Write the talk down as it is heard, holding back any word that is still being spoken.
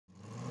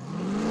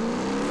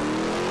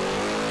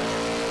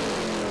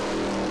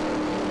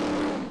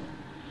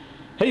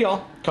Hey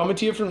y'all, coming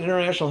to you from the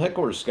international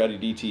headquarters,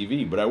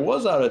 ScottieDTV, but I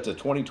was out at the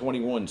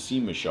 2021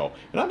 SEMA Show,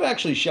 and I've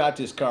actually shot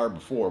this car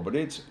before, but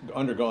it's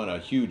undergone a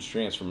huge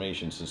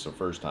transformation since the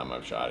first time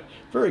I've shot it.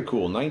 Very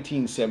cool,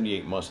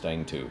 1978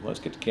 Mustang II. Let's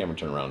get the camera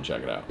turned around and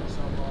check it out.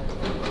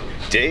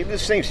 Dave,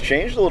 this thing's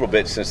changed a little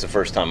bit since the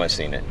first time I've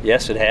seen it.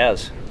 Yes, it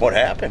has. What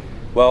happened?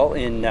 Well,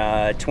 in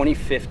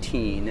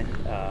 2015,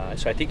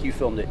 so I think you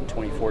filmed it in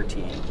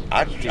 2014.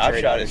 I shot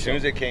it as soon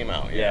as it came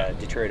out. Yeah,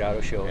 Detroit Auto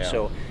Show. Yeah.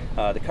 So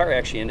the car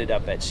actually ended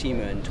up at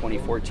SEMA in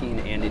 2014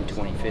 and in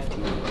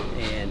 2015.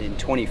 And in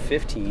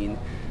 2015,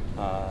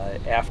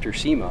 after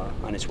SEMA,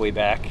 on its way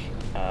back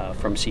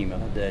from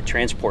SEMA, the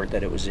transport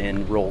that it was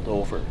in rolled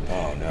over.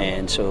 Oh, no.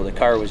 And so the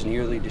car was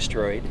nearly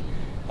destroyed.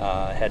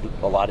 Had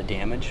a lot of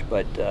damage,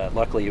 but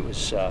luckily it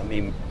was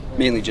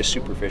mainly just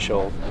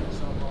superficial.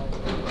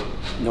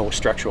 No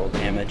structural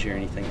damage or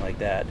anything like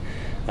that.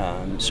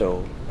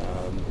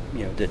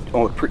 You know,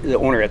 the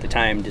owner at the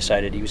time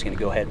decided he was going to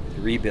go ahead with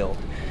the rebuild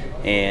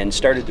and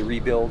started the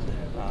rebuild.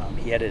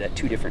 He had it at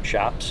 2 different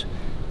shops,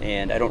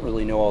 and I don't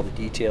really know all the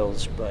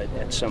details, but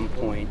at some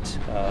point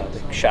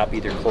the shop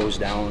either closed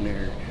down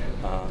or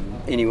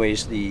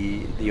anyways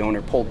the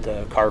owner pulled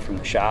the car from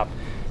the shop,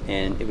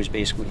 and it was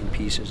basically in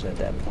pieces at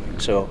that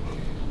point. So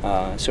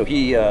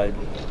he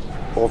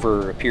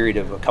over a period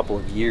of a couple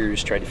of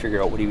years tried to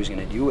figure out what he was going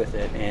to do with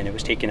it, and it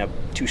was taking up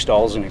 2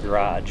 stalls in a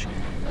garage,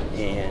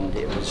 and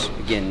it was,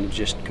 again,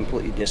 just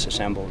completely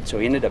disassembled. So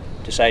he ended up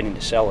deciding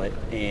to sell it,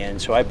 and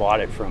so I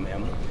bought it from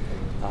him,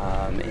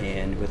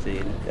 and with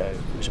it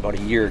was about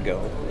a year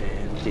ago,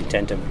 and with the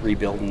intent of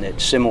rebuilding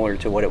it similar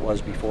to what it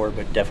was before,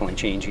 but definitely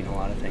changing a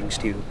lot of things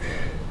too.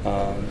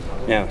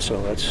 Yeah,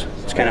 so that's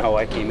kind of how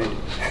I came in.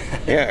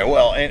 Yeah,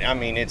 well, and I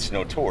mean, it's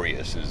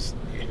notorious,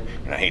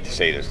 and I hate to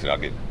say this because I'll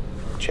get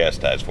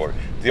chastised for it,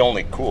 the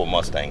only cool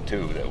Mustang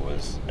II that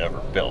was ever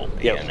built.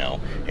 Yep. You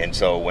know, and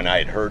so when I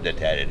had heard that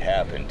had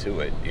happened to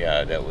it,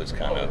 yeah, that was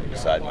kind of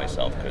beside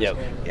myself because Yep.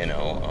 you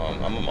know,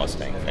 I'm a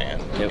Mustang fan,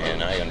 Yep.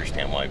 and I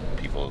understand why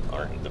people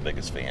aren't the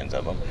biggest fans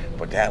of them,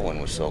 but that one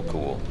was so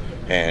cool.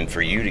 And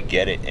for you to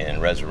get it and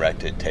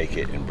resurrect it, take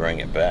it and bring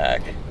it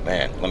back,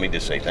 man, let me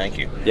just say thank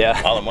you. Yeah.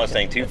 All the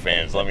Mustang II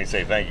fans, let me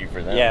say thank you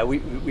for that. Yeah,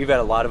 we've had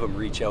a lot of them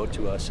reach out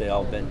to us. They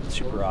all been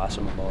super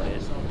awesome about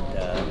it.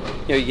 And,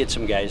 you know, you get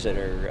some guys that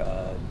are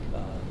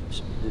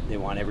they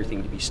want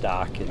everything to be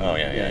stock,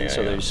 and,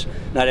 so there's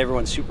not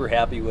everyone's super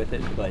happy with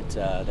it, but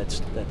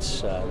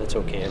that's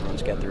okay.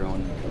 Everyone's got their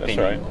own opinion. That's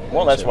right.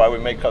 Well, that's why we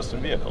make custom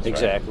vehicles.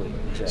 Exactly. Right?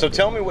 Exactly. So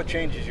tell me what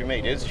changes you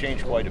made. It's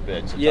changed quite a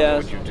bit. So Yeah. tell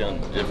me what you've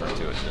done different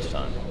to it this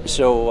time.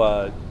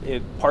 So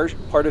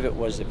part of it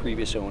was the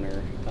previous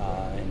owner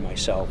and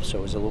myself, so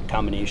it was a little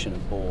combination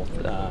of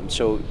both.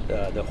 So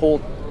the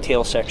whole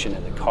tail section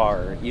of the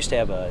car used to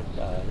have a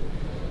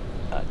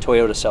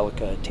Toyota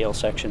Celica tail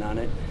section on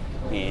it,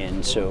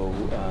 and so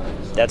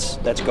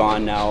that's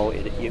gone now.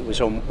 It was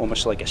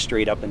almost like a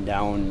straight up and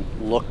down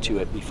look to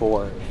it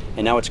before,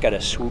 and now it's got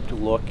a swooped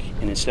look,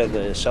 and instead of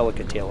the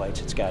Celica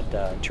taillights, it's got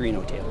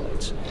Torino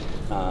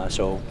taillights.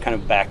 So kind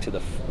of back to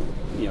the,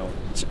 you know,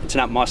 it's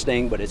not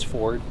Mustang, but it's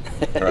Ford.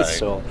 Right.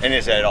 So, and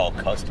is that all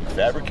custom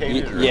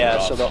fabricated? Or yeah.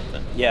 is it So off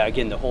something? yeah,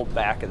 again, the whole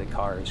back of the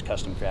car is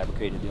custom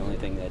fabricated. The only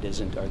thing that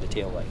isn't are the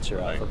taillights,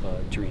 are off of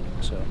a Torino.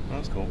 So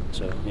that's cool.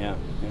 So yeah.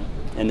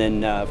 And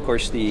then of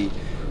course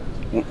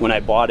when I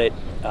bought it,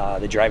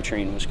 the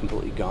drivetrain was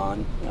completely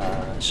gone.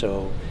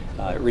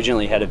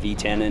 Originally had a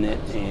V10 in it,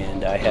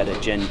 and I had a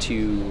Gen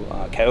II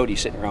Coyote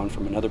sitting around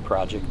from another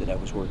project that I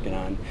was working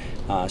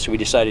on. So we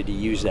decided to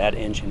use that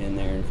engine in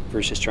there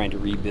versus trying to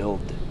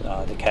rebuild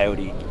the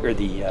Coyote or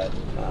the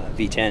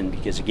V10,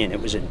 because again,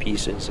 it was in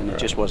pieces and it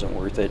just wasn't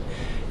worth it.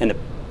 And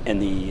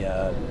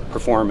the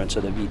performance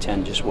of the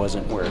V10 just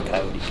wasn't where a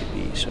Coyote could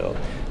be. So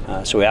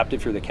we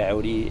opted for the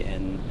Coyote,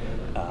 and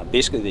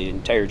basically the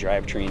entire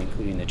drivetrain,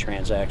 including the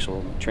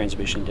transaxle,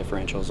 transmission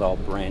differential, is all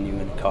brand new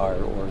in the car,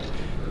 or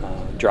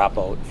drop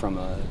out from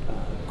a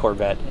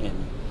Corvette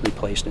and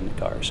replaced in the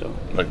car. So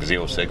like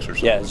Z06 or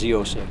something? Yeah,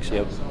 Z06,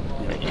 yep.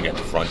 And you got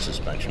the front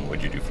suspension.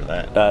 What'd you do for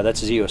that?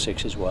 That's a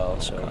Z06 as well,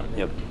 so okay.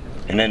 Yep.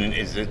 And then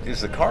is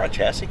the car a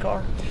chassis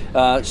car?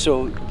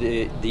 So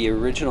the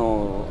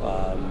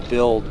original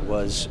build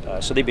was,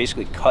 so they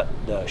basically cut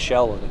the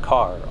shell of the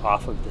car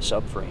off of the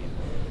subframe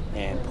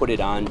and put it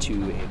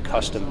onto a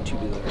custom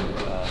tubular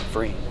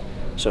frame.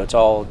 So it's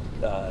all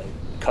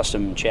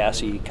custom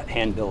chassis,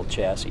 hand-built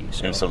chassis.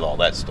 So. And so all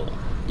that's still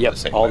Yep, the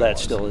same all way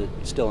that's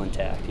still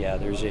intact. Yeah,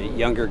 there's a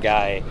younger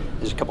guy.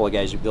 There's a couple of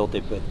guys who built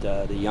it, but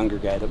the younger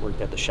guy that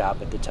worked at the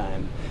shop at the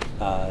time,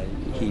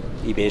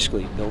 he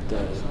basically built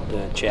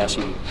the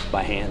chassis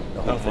by hand,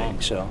 the whole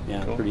thing. So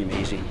yeah, cool. Pretty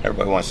amazing.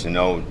 Everybody wants to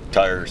know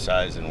tire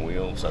size and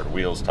wheels, or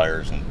wheels,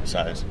 tires, and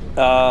size.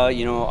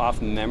 You know,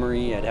 off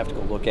memory, I'd have to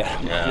go look at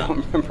them. Yeah. I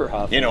don't remember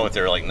off. You know if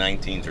they're like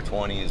 19s or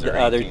 20s or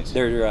 18s?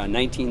 They're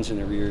 19s in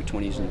the rear,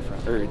 20s in the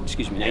front, or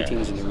excuse me,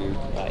 19s in the rear,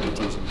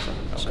 18s in the front.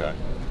 Okay. So.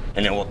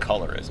 And then what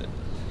color is it?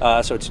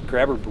 So it's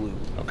grabber blue.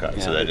 Okay,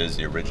 so that is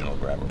the original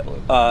grabber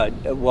blue.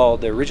 Well,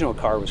 the original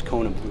car was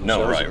Kona blue. No,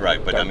 so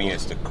right. But I mean, blue.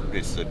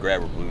 it's the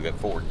grabber blue that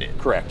Ford did.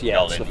 Correct. Yeah.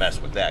 Y'all didn't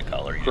mess with that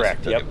color. You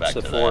Correct. Just took it back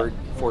It's the to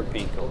Ford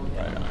paint code.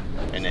 that. Right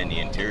on. And then the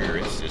interior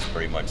is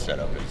pretty much set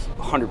up as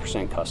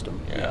 100%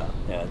 custom. Yeah.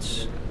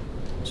 It's.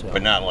 So.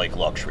 But not like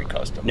luxury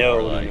custom.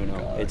 No.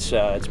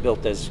 It's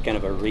built as kind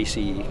of a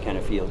racy kind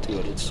of feel to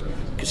it.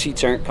 Because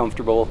seats aren't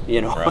comfortable, you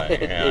know. Right.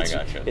 Yeah, I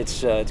gotcha.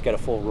 It's got a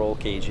full roll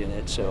cage in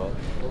it, so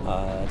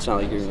it's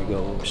not like you're going to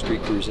go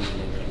street cruising.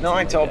 No,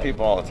 I tell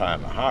people all the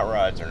time, hot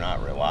rods are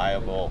not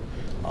reliable.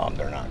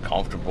 They're not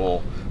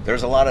comfortable.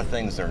 There's a lot of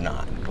things they're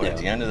not. But at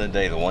the end of the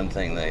day, the one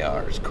thing they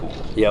are is cool.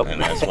 Yep.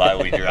 And that's why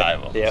we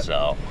drive them. Yep.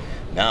 So,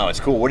 no, it's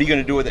cool. What are you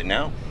going to do with it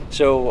now?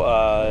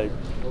 So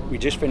we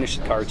just finished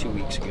the car 2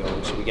 weeks ago,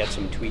 so we got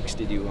some tweaks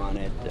to do on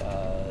it.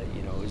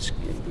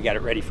 We got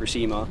it ready for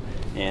SEMA,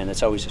 and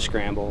it's always a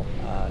scramble.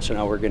 So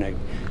now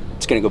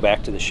it's gonna go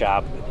back to the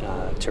shop,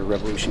 to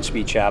Revolution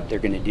Speed Shop. They're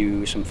gonna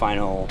do some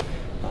final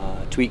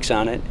tweaks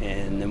on it,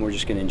 and then we're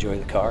just gonna enjoy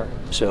the car.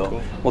 So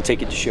cool. We'll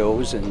take it to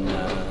shows, and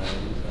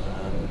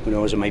who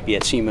knows, it might be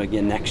at SEMA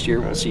again next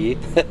year. We'll see.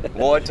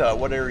 What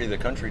area of the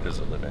country does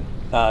it live in?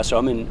 So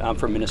I'm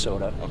from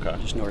Minnesota, okay,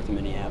 just north of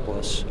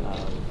Minneapolis.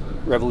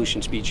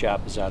 Revolution Speed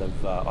Shop is out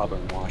of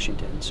Auburn,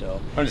 Washington. So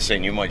I'm just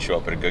saying, you might show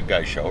up at a good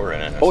guy show or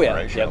an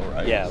NSRA show, yep.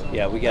 right?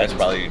 Yeah. We got. That's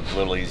probably a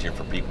little easier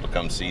for people to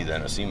come see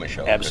than a SEMA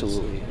show.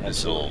 Absolutely.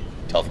 It's a little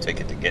tough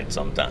ticket to get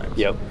sometimes.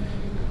 Yep.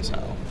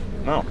 So.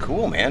 Oh,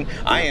 cool, man.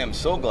 I am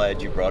so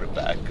glad you brought it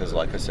back because,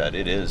 like I said,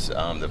 it is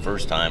the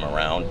first time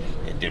around.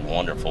 It did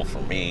wonderful for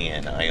me,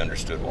 and I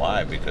understood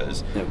why,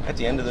 because at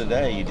the end of the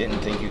day, you didn't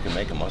think you could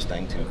make a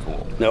Mustang II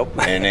cool. Nope.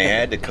 And they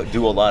had to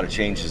do a lot of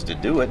changes to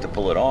do it, to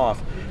pull it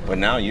off. But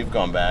now you've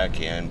gone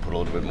back and put a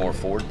little bit more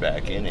Ford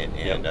back in it.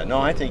 And no,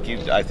 I think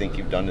you've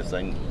done the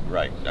thing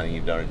right. I think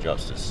you've done it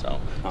justice. So,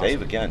 awesome.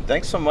 Dave, again,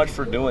 thanks so much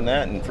for doing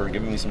that and for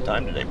giving me some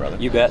time today, brother.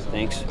 You bet.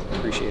 Thanks.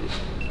 Appreciate it.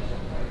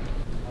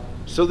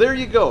 So there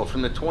you go,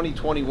 from the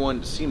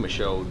 2021 SEMA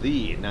Show,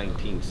 the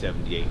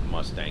 1978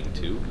 Mustang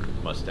II,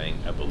 Mustang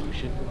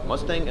Evolution.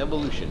 Mustang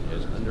Evolution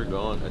has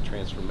undergone a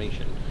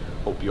transformation.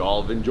 Hope you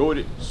all have enjoyed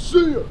it.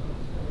 See ya!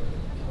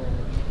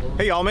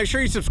 Hey y'all, make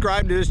sure you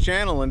subscribe to this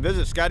channel and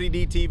visit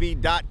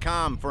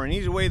ScottieDTV.com for an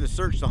easy way to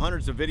search the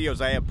hundreds of videos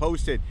I have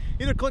posted.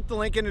 Either click the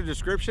link in the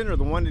description or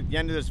the one at the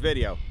end of this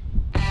video.